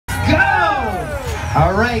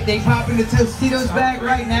All right, they popping the Tostitos bag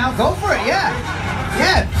right now. Go for it, yeah.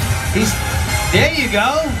 Yeah. There you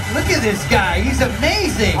go. Look at this guy. He's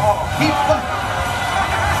amazing.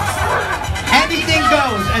 Anything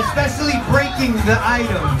goes, especially breaking the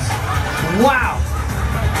items. Wow.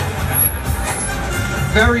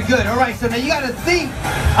 Very good. All right, so now you got to think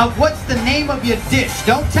of what's the name of your dish.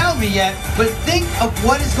 Don't tell me yet, but think of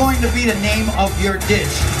what is going to be the name of your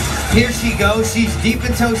dish. Here she goes. She's deep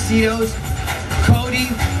in Tostitos. Cody.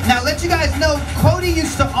 Now, let you guys know, Cody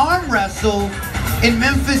used to arm wrestle in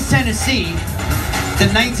Memphis, Tennessee, the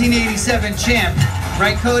 1987 champ.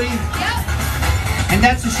 Right, Cody? Yep. And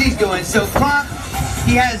that's what she's doing. So, Gronk,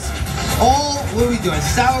 he has all, what are we doing?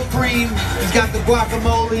 Sour cream. He's got the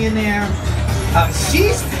guacamole in there.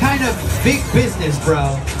 She's kind of big business,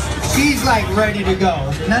 bro. She's like ready to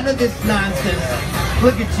go. None of this nonsense.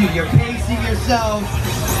 Look at you. You're pacing yourself.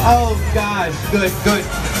 Oh, gosh. Good, good.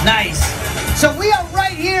 Nice. So we are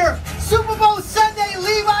right here, Super Bowl Sunday,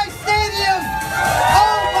 Levi Stadium.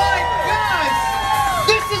 Oh, my gosh.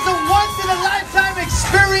 This is a once-in-a-lifetime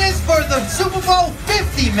experience for the Super Bowl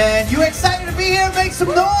 50, man. You excited to be here? Make some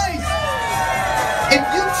noise. If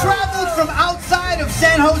you traveled from outside of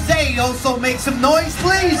San Jose, also make some noise,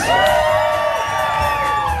 please.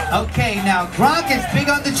 Okay, now Gronk is big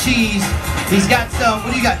on the cheese. He's got some,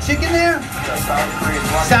 what do you got, chicken there?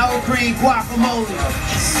 Sour cream, guacamole,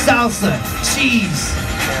 salsa, cheese.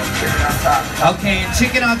 Okay, and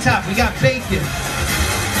chicken on top. We got bacon.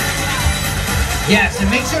 Yes, and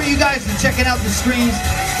make sure you guys are checking out the screens.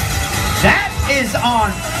 That is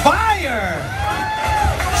on fire.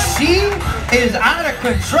 She is out of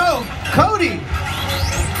control. Cody,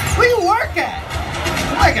 where you work at?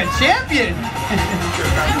 You're like a champion.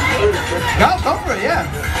 Go for it, yeah.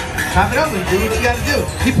 Pop it up and do what you gotta do.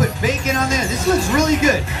 He put bacon on there. This looks really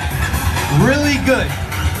good. Really good.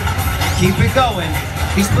 Keep it going.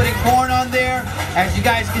 He's putting corn on there. As you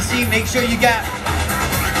guys can see, make sure you got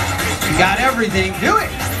everything. Do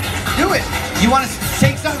it. Do it. You want to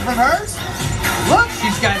take something from hers? Look,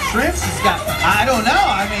 she's got shrimp. She's got, I don't know.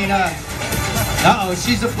 I mean, uh-oh,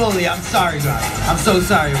 she's a bully. I'm sorry, guys. I'm so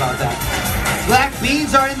sorry about that. Black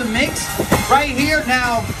beans are in the mix right here.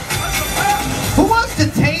 Now, who wants to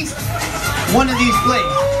taste one of these plates?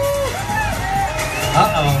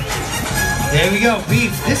 Uh-oh. There we go,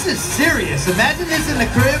 beef. This is serious. Imagine this in the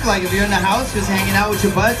crib, like if you're in the house just hanging out with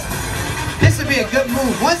your buds. This would be a good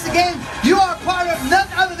move. Once again, you are part of none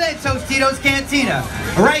other than Tostitos Cantina.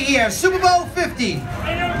 Right here, Super Bowl 50.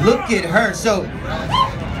 Look at her. So,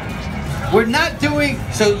 we're not doing,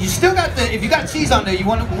 so you still got the, if you got cheese on there, you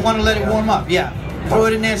want to let it warm up. Yeah. Throw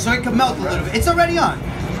it in there so it can melt a little bit. It's already on.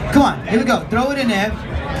 Come on, here we go. Throw it in there.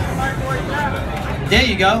 There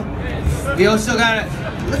you go. We also got it.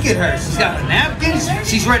 Look at her. She's got the napkins.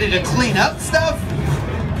 She's ready to clean up stuff.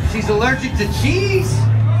 She's allergic to cheese,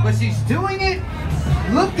 but she's doing it.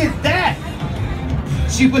 Look at that.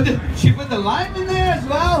 She put the lime in there as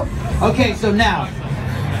well. Okay, so now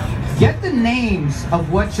get the names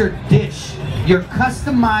of what your dish, your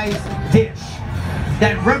customized dish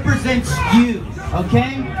that represents you.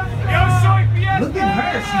 Okay? Look at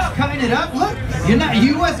her. She's cutting it up. Look,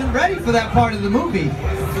 you wasn't ready for that part of the movie.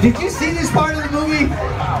 Did you see this part of the movie?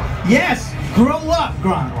 Yes. Grow up,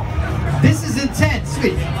 Gronk. This is intense.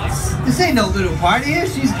 This ain't no little part here.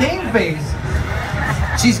 She's game face.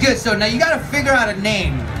 She's good. So now you got to figure out a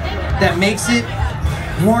name that makes it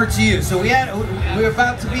more to you. So we're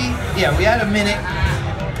about to be, yeah, we had a minute.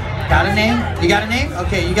 Got a name? You got a name?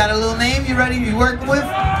 Okay, you got a little name you ready? You working with?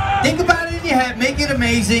 Think about it in your head. Make it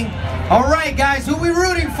amazing. All right, guys, who we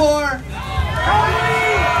rooting for?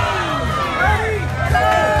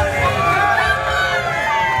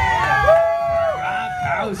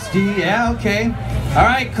 Yeah, okay. All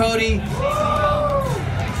right, Cody.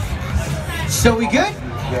 So we good?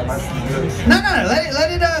 No.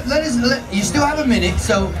 Let us. You still have a minute,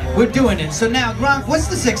 so we're doing it. So now, Gronk, what's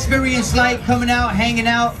this experience like? Coming out, hanging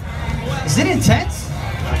out? Is it intense?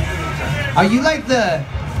 Are you like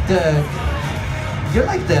You're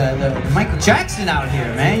like the Michael Jackson out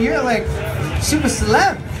here, man. You're like super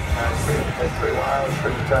celeb.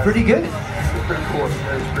 Pretty good. It's pretty cool. It's a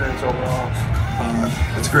great experience overall.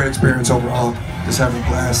 It's a great experience overall. Just having a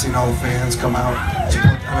blast, seeing all the fans come out,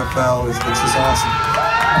 support the NFL. It's just awesome.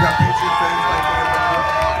 We got Patriot fans right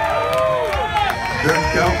there. There we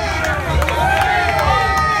go.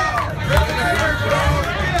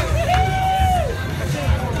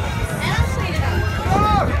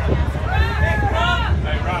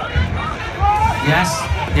 Yes,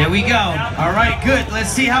 there we go. All right, good. Let's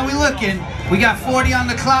see how we looking. We got 40 on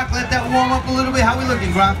the clock. Let that warm up a little bit. How we looking,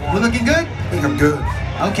 Gronk? We looking good? I think I'm good.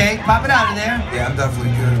 Okay, pop it out of there. Yeah, I'm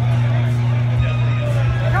definitely good.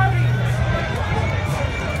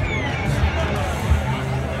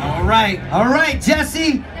 All right,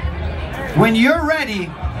 Jesse. When you're ready,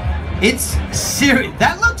 it's serious.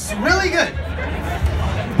 That looks really good.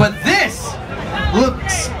 But this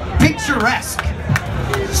looks picturesque.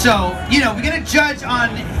 So, you know, we're gonna judge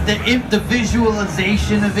on the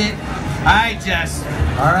visualization of it. All right, Jess.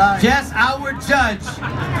 All right. Jess, our judge.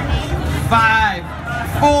 5,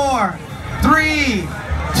 4, 3,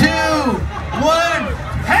 2, 1.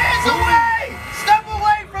 Hands away! Step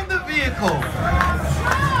away from the vehicle.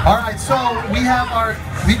 All right, so we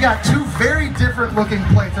got two very different looking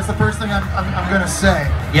plates. That's the first thing I'm gonna say.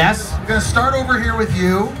 Yes. I'm gonna start over here with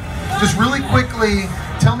you. Just really quickly,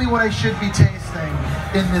 tell me what I should be tasting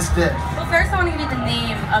in this dish. Well, first I want to give you the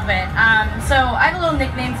name of it. So I have a little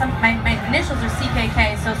nickname. My initials are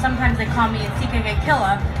CKK, so sometimes they call me CKK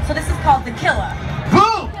Killa. So this is called the Killa.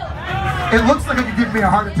 Boom! It looks like it could give me a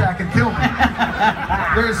heart attack and kill me.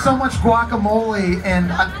 There is so much guacamole,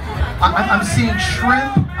 and I'm seeing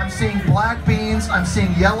shrimp, I'm seeing black beans, I'm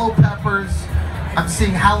seeing yellow peppers, I'm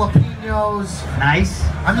seeing jalapenos. Nice.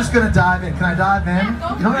 I'm just gonna dive in. Can I dive in?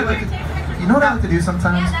 You know what I like to do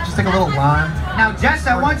sometimes? Just take a little lime. Now, Jess,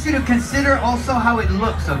 I want you to consider also how it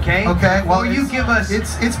looks, okay? Okay, well, you give us...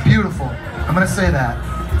 It's beautiful. I'm gonna say that.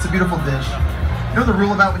 It's a beautiful dish. You know the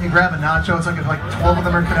rule about when you grab a nacho, it's like if 12 of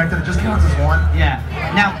them are connected, it just counts as one? Yeah.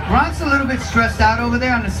 Now, Gronk's a little bit stressed out over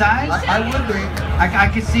there on the side. I would be. I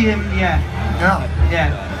could see him, yeah.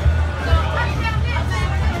 Yeah.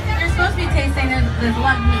 You're supposed to be tasting, there's a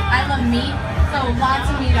lot of meat. I love meat, so lots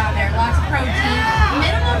of meat on there, lots of protein.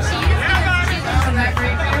 Minimal cheese, because cheese isn't that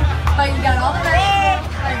great for you, but you got all the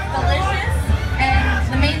vegetables, it's delicious, and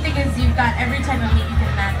the main thing is you've got every type of meat you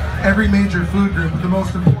can imagine. Every major food group, but the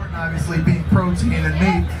most important obviously being protein and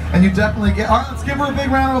meat, and you definitely get, all right, let's give her a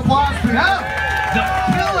big round of applause, please. The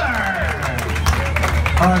Killer!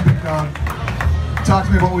 All right, Big Dog, talk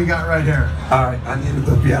to me about what we got right here. All right, I needed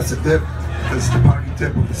the Fiesta dip. This is the party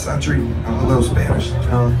dip of the century. I'm a little Spanish,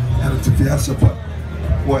 and it's a Fiesta, but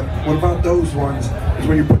what about those ones is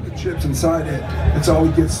when you put the chips inside it, it's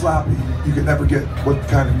always gets sloppy. You can never get what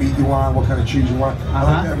kind of meat you want, what kind of cheese you want. I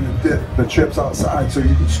like having the dip, the chips outside, so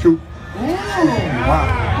you can scoop.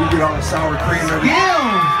 Wow, you get all the sour cream every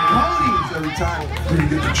time. Then you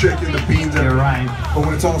get the chicken, the beans. You're right. But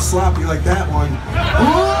when it's all sloppy like that one,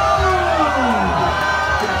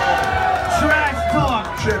 trash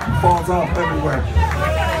talk. Chip falls off everywhere.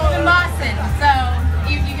 In Boston, so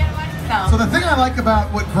you gotta watch yourself. So the thing I like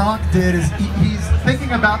about what Gronk did is he's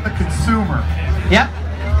thinking about the consumer. Yep.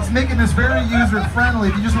 He's making this very user friendly.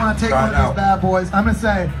 If you just want to take one of these bad boys, I'm gonna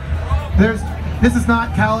say, this is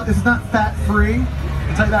not fat free.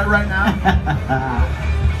 I'll tell you that right now.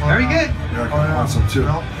 Very good. Yeah, I want some too.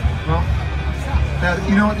 Well, now,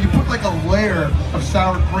 you know what? You put like a layer of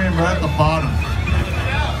sour cream right at the bottom.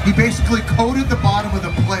 He basically coated the bottom of the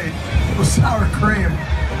plate with sour cream.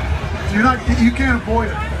 So you can't avoid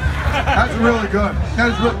it. That's really good.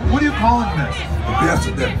 What are you calling this?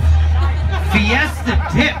 Fiesta dip. Fiesta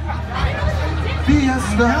dip.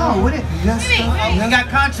 Fiesta. No, what is Fiesta? We got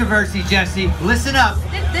controversy, Jesse. Listen up.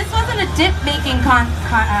 This wasn't a dip making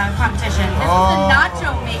competition. This was a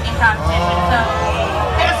nacho making competition. So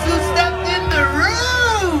Guess who stepped in the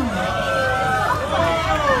room?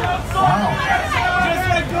 Wow.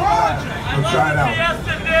 Let's try it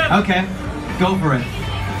out. Okay, go for it.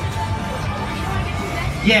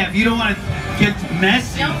 Yeah, if you don't want to get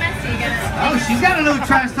messy. no messy. Oh, she's got a little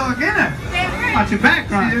trash talk in her. Watch your back,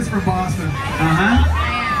 She is from Boston.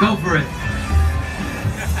 Go for it.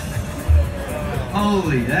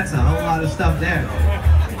 Holy, that's a whole lot of stuff there.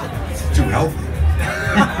 It's too healthy.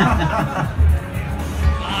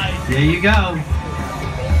 There you go.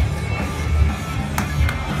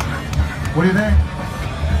 What do you think?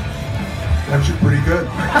 Actually pretty good.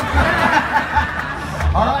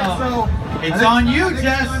 All right, so It's on you,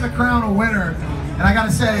 Jess. I'm the crown a winner, and I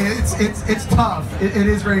gotta say it's tough. It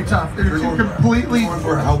is very tough. They're two completely. Going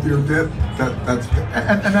for a healthier dip. That's good.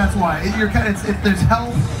 And that's why there's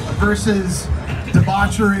health versus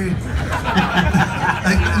debauchery.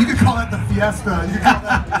 You could call that the fiesta. You could call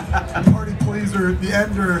that the party pleaser, the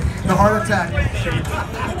ender, the heart attack.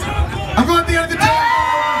 I'm going at the end of the day.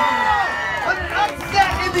 An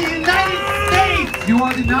upset in the United States. You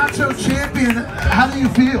are the nacho champion. How do you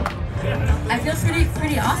feel? I feel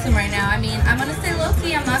pretty awesome right now. I mean, I'm gonna stay low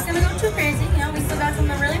key. I'm not gonna go too crazy. You know, we still got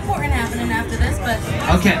something really important happening after this, but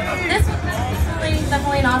this was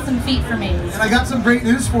definitely an awesome feat for me. And I got some great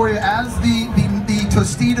news for you. As the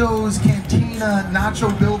Tostitos canteen the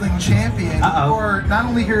Nacho building champion. Or not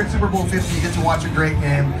only here at Super Bowl 50, you get to watch a great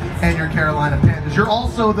game and your Carolina Panthers. You're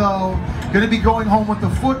also, though, going to be going home with the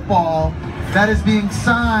football that is being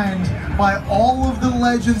signed by all of the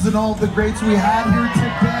legends and all of the greats we had here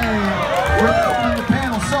today on the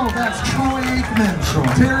panel. So that's Troy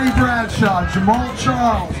Aikman, Terry Bradshaw, Jamal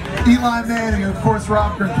Charles, Eli Manning, and of course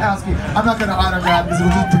Rob Gronkowski. I'm not going to autograph because it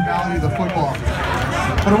will just devalue the football.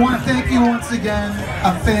 But I want to thank you once again.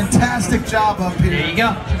 A fantastic job up here. There you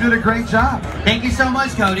go. You did a great job. Thank you so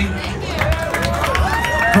much, Cody.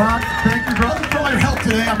 Gronk, thank you, brother, for all your help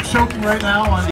today. I'm choking right now on